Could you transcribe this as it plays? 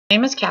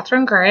name is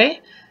Katherine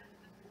Gray,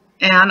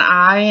 and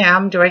I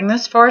am doing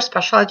this for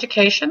Special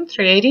Education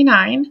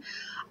 389.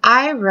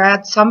 I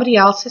read Somebody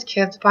Else's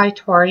Kids by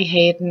Torey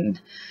Hayden.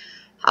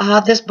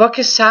 This book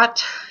is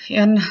set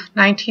in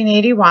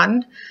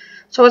 1981,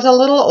 so it's a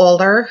little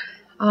older.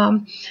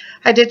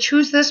 I did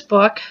choose this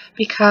book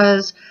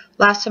because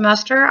last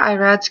semester I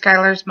read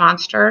Skylar's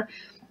Monster,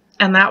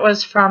 and that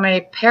was from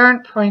a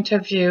parent point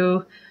of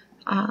view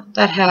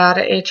that had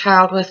a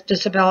child with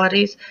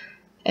disabilities.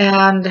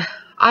 And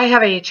I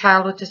have a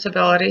child with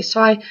disabilities, so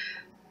I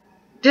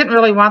didn't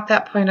really want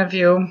that point of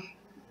view.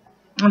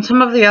 And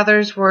some of the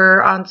others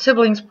were on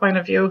siblings' point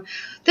of view.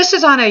 This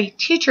is on a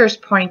teacher's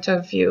point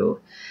of view.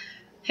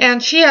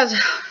 And she has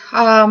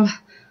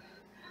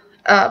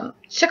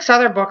 6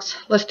 other books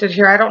listed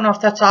here. I don't know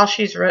if that's all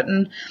she's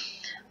written.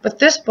 But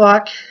this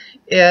book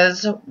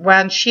is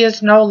when she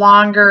is no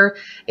longer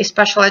a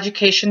special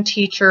education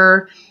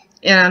teacher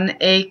in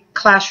a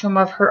classroom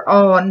of her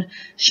own.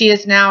 She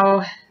is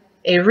now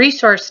a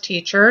resource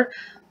teacher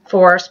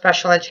for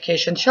special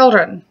education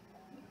children.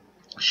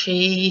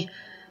 She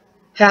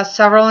has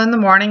several in the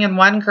morning and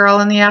one girl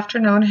in the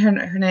afternoon.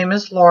 Her name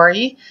is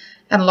Lori,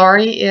 and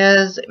Lori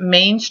is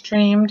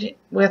mainstreamed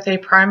with a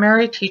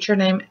primary teacher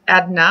named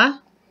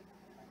Edna.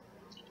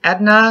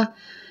 Edna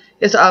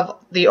is of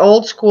the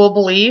old school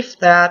belief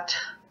that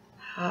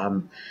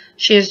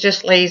she is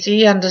just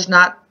lazy and does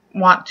not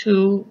want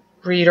to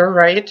read or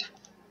write.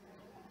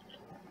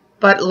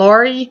 But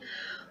Lori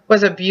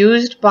was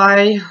abused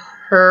by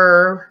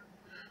her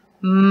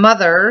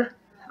mother.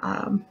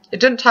 It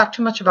didn't talk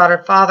too much about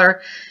her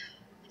father,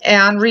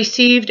 and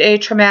received a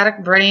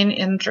traumatic brain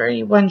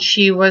injury when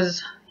she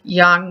was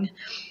young.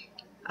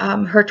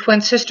 Her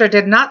twin sister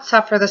did not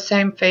suffer the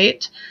same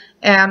fate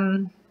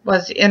and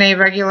was in a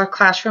regular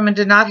classroom and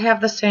did not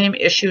have the same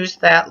issues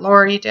that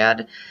Lori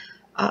did.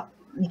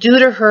 Due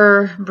to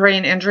her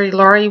brain injury,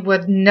 Lori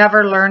would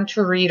never learn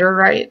to read or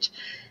write.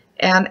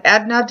 And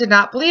Edna did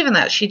not believe in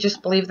that. She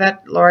just believed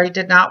that Lori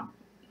did not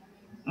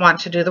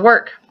want to do the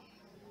work.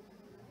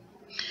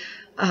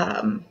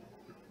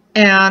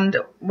 And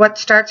what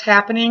starts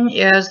happening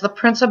is the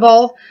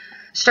principal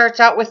starts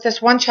out with this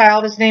one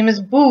child. His name is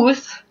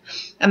Booth,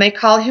 and they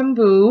call him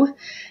Boo.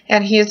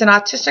 And he is an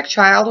autistic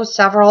child with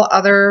several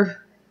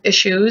other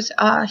issues.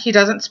 He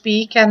doesn't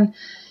speak, and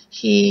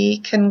he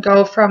can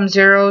go from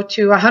 0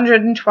 to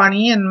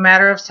 120 in a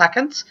matter of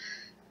seconds.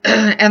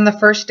 And the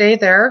first day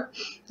there,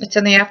 it's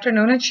in the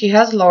afternoon, and she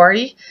has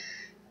Lori.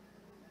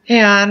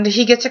 And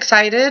he gets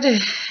excited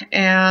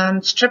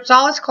and strips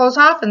all his clothes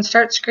off and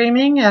starts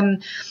screaming.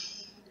 And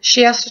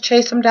she has to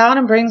chase him down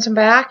and brings him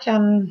back.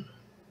 And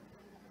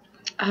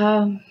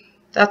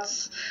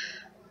that's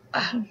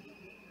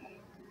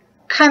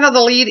kind of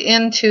the lead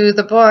into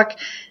the book.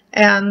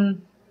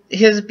 And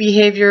his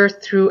behavior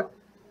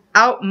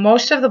throughout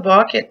most of the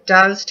book, it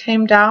does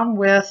tame down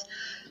with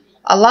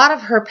a lot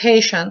of her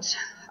patience.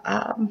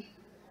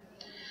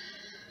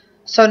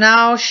 So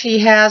now she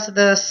has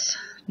this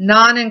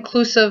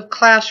non-inclusive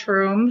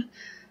classroom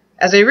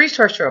as a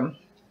resource room.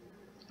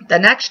 The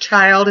next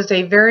child is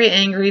a very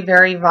angry,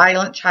 very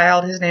violent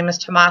child. His name is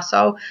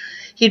Tommaso.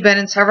 He'd been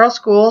in several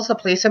schools. The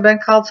police have been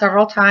called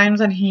several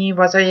times, and he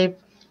was a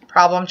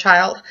problem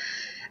child.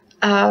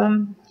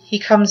 He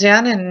comes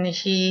in and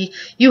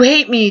you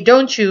hate me,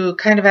 don't you,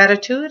 kind of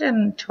attitude.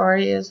 And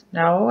Torey is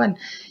no. And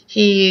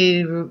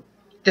he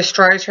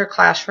destroys her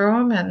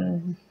classroom,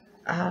 and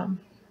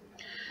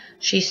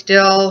she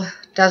still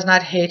does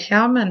not hate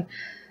him. And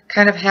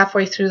kind of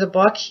halfway through the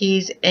book,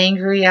 he's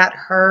angry at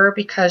her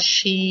because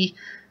she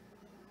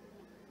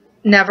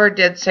never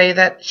did say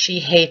that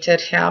she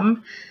hated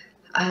him.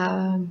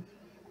 And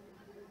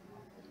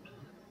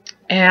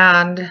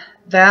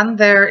then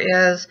there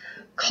is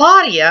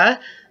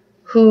Claudia,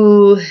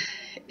 who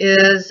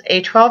is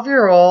a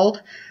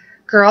 12-year-old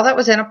girl that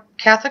was in a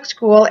Catholic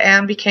school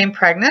and became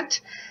pregnant.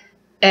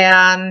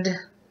 And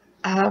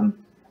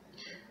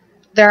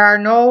there are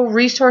no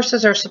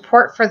resources or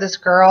support for this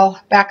girl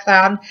back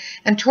then.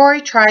 And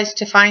Torey tries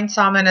to find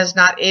some and is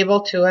not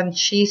able to. And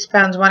she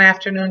spends one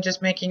afternoon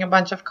just making a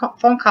bunch of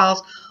phone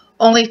calls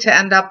only to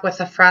end up with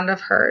a friend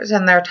of hers.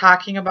 And they're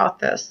talking about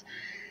this.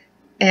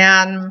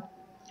 And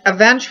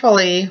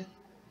eventually,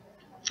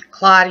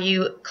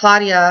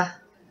 Claudia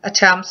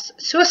attempts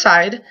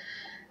suicide.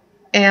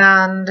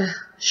 And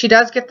she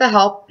does get the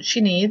help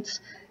she needs.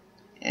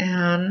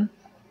 And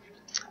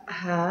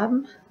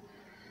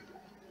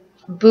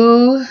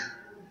Boo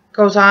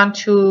goes on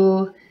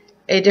to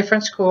a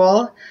different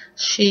school.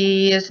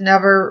 She is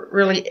never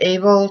really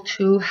able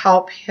to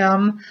help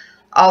him,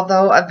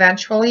 although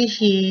eventually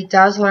he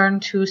does learn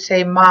to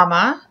say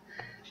mama.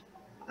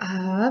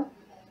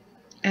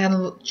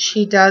 And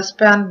she does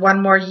spend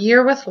one more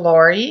year with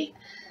Lori.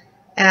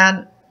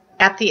 And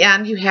at the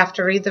end, you have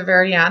to read the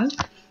very end,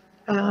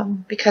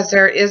 because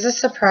there is a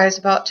surprise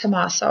about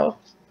Tommaso.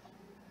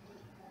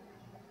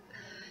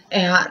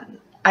 And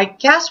I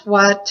guess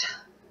what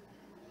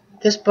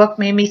this book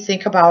made me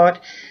think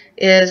about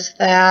is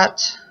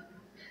that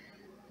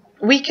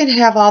we can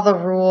have all the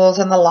rules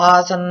and the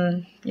laws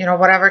and,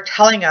 whatever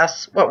telling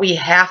us what we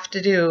have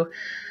to do.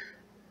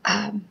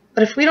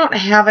 But if we don't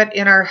have it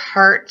in our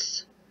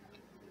hearts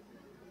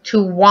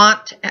to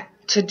want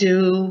to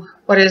do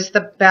what is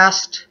the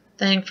best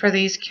thing for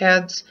these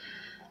kids,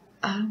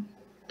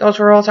 those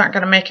rules aren't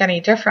going to make any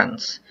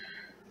difference.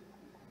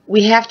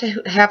 We have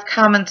to have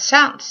common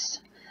sense.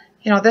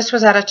 This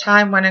was at a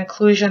time when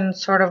inclusion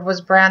sort of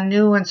was brand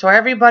new, and so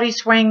everybody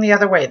swaying the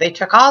other way. They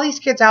took all these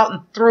kids out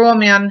and threw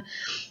them in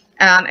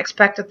and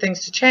expected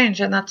things to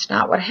change, and that's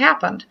not what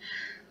happened.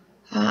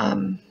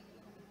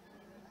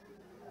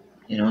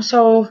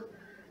 So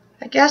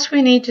I guess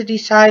we need to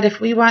decide if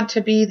we want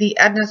to be the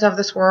Ednas of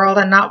this world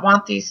and not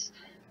want these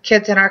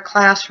kids in our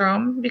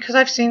classroom, because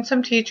I've seen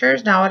some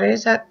teachers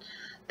nowadays that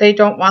they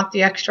don't want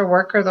the extra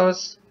work or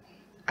those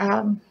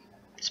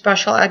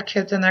special ed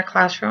kids in their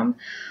classroom.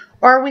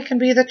 Or we can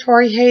be the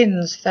Torey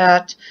Haydens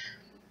that,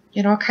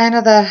 kind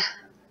of the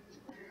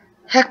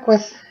heck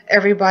with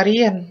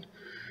everybody, and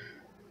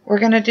we're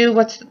going to do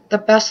what's the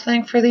best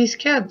thing for these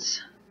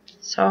kids.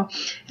 So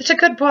it's a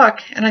good book,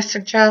 and I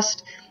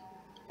suggest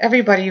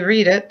everybody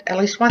read it. At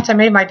least once I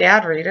made my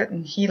dad read it,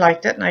 and he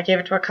liked it, and I gave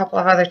it to a couple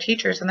of other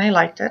teachers, and they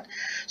liked it.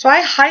 So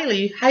I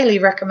highly, highly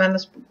recommend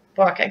this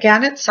book.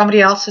 Again, it's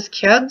Somebody Else's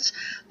Kids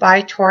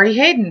by Torey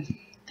Hayden.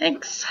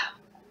 Thanks.